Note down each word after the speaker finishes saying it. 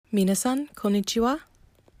Minasan, konnichiwa.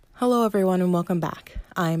 Hello everyone and welcome back.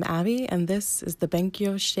 I'm Abby and this is the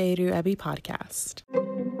Benkyo Shiteiru Abby podcast.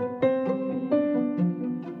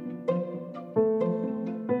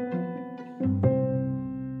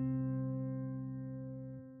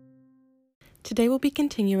 Today we'll be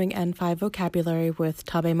continuing N5 vocabulary with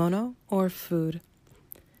tabemono, or food.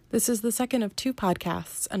 This is the second of two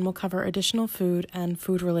podcasts and will cover additional food and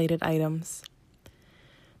food-related items.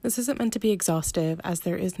 This isn't meant to be exhaustive, as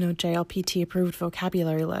there is no JLPT approved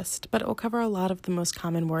vocabulary list, but it will cover a lot of the most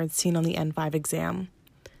common words seen on the N5 exam.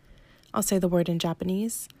 I'll say the word in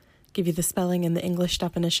Japanese, give you the spelling and the English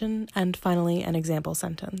definition, and finally an example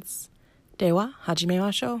sentence. Dewa,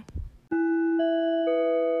 hajimemashou.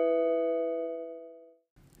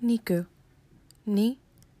 Niku.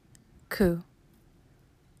 Ni-ku.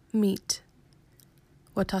 Meat.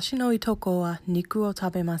 Watashi no itoko wa niku o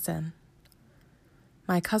tabemasen.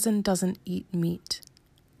 My cousin doesn't eat meat.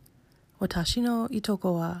 Watashi no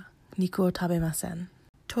itoko wa niku o tabemasen.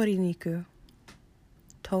 Toriniku.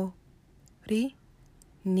 To-ri-ni-ku.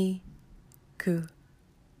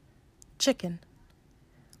 Chicken.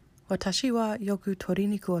 Watashi wa yoku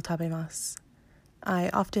toriniku o tabemasu. I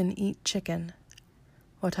often eat chicken.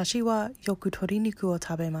 Watashi wa yoku toriniku o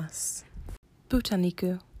tabemasu.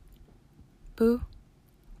 Butaniku. Bu-ta-ni-ku.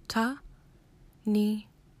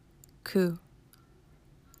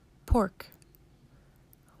 Pork.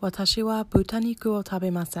 Watashi wa butaniku o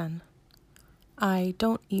tabemasen. I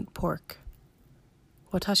don't eat pork.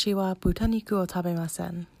 Watashi wa butaniku o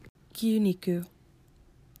tabemasen. Gyuniku.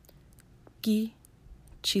 Gi,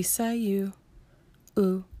 chisai yu,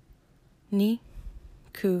 u, ni,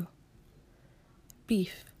 ku.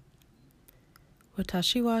 Beef.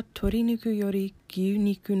 Watashi wa toriniku yori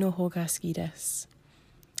gyuniku no hou ga suki desu.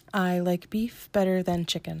 I like beef better than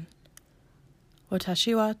chicken.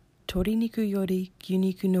 Watashi wa toriniku yori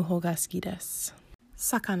gyuniku no hou ga suki desu.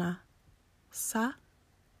 Sakana. Sa-ka-na.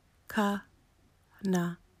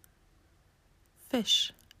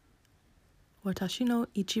 Fish. Watashi no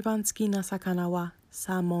ichiban suki na sakana wa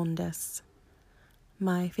salmon desu.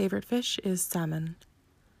 My favorite fish is salmon.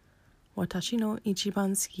 Watashi no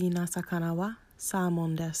ichiban suki na sakana wa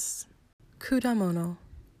salmon desu. Kudamono.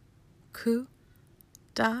 Ku-da-mo-no.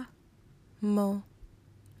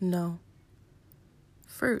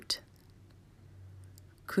 Fruit.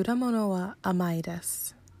 Kudamono wa amai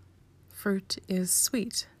desu. Fruit is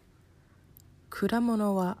sweet.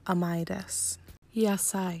 Kudamono wa amai desu.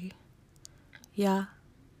 Yasai.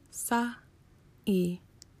 Ya-sa-i.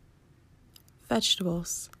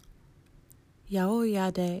 Vegetables.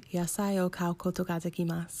 Yaoya de yasai o kau koto ga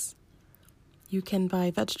dekimasu. You can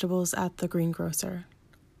buy vegetables at the greengrocer.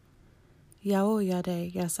 Yaoya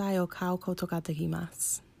de yasai o kau koto ga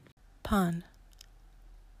dekimasu. Pan.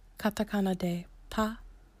 Katakana de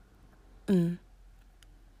pa-n.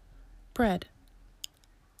 Bread.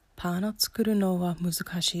 Pan o tsukuru no wa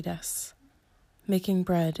muzukashii desu. Making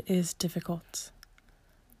bread is difficult.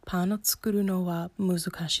 Pan o tsukuru no wa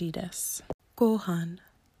muzukashii desu. Gohan.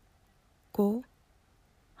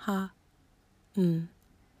 Go-ha-n.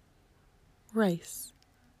 Rice.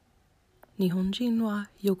 Nihonjin wa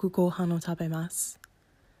yoku gohan o tabemasu.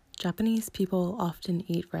 Japanese people often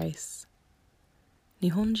eat rice.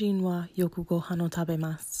 Nihonjin wa yoku gohan o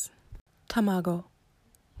tabemasu. Tamago.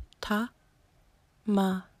 Ta-ma-go.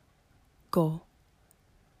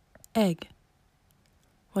 Egg.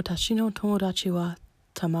 Watashi no tomodachi wa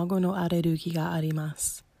tamago no arerugi ga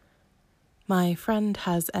arimasu. My friend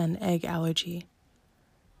has an egg allergy.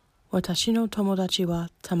 Watashi no tomodachi wa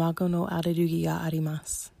tamago no arerugi ga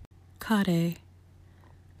arimasu. Kare.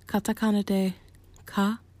 Katakana de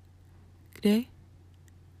ka-re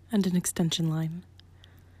and an extension line.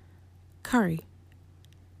 Curry.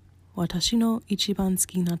 Watashi no ichiban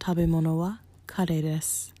suki na tabemono wa kare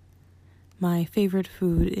desu. My favorite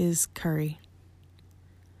food is curry.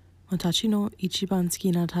 Watashi no ichiban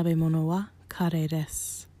suki na tabemono wa kare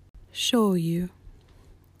desu. Shoyu.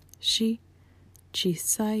 Shi,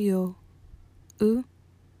 chisai yo, u,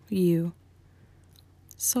 yu.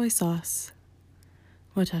 Soy sauce.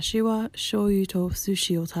 Watashi wa shoyu to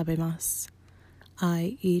sushi o tabemasu.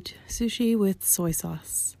 I eat sushi with soy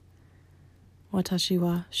sauce. Watashi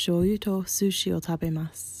wa shoyu to sushi o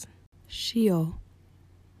tabemasu. Shio.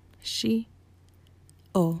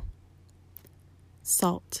 Shi-o.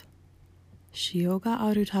 Salt. Shio ga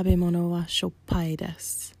aru tabemono wa shoppai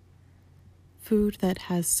desu. Food that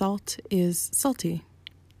has salt is salty.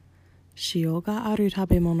 Shio ga aru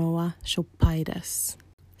tabemono wa shoppai desu.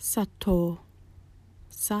 Sato.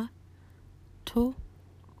 Sa-to-u.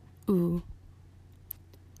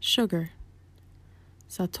 Sugar.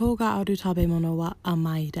 Satou ga aru tabemono wa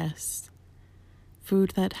amai desu. Food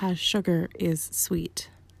that has sugar is sweet.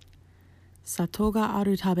 Satou ga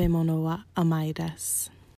aru tabemono wa amai desu.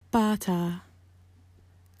 Bata.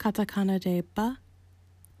 Katakana de ba,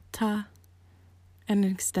 ta, and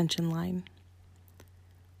an extension line.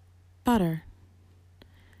 Butter.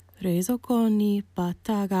 Reizoko ni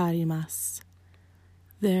bata ga arimasu.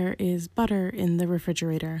 There is butter in the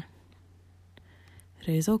refrigerator.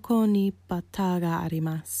 Reizoko ni bata ga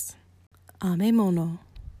arimasu. Amemono.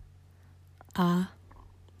 A,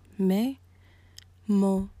 me,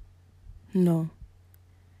 mo, no.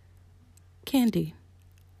 Candy.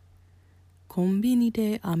 Konbini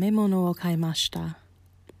de amemono o kaimashita.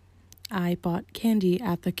 I bought candy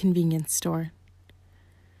at the convenience store.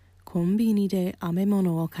 Konbini de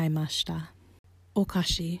amemono o kaimashita.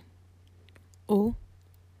 Okashi. O,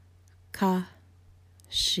 ka,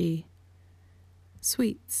 shi.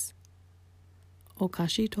 Sweets.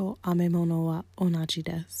 Okashi to amemono wa onaji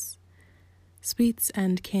desu. Sweets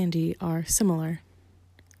and candy are similar.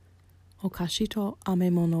 Okashi to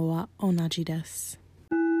amemono wa onaji desu.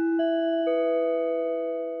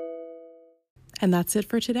 And that's it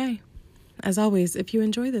for today. As always, if you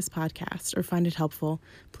enjoy this podcast or find it helpful,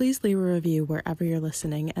 please leave a review wherever you're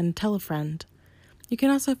listening and tell a friend. You can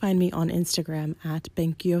also find me on Instagram at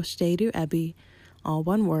benkyoushiteiru, all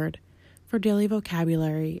one word, for daily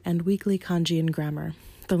vocabulary and weekly kanji and grammar.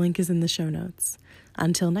 The link is in the show notes.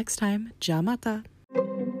 Until next time, ja mata!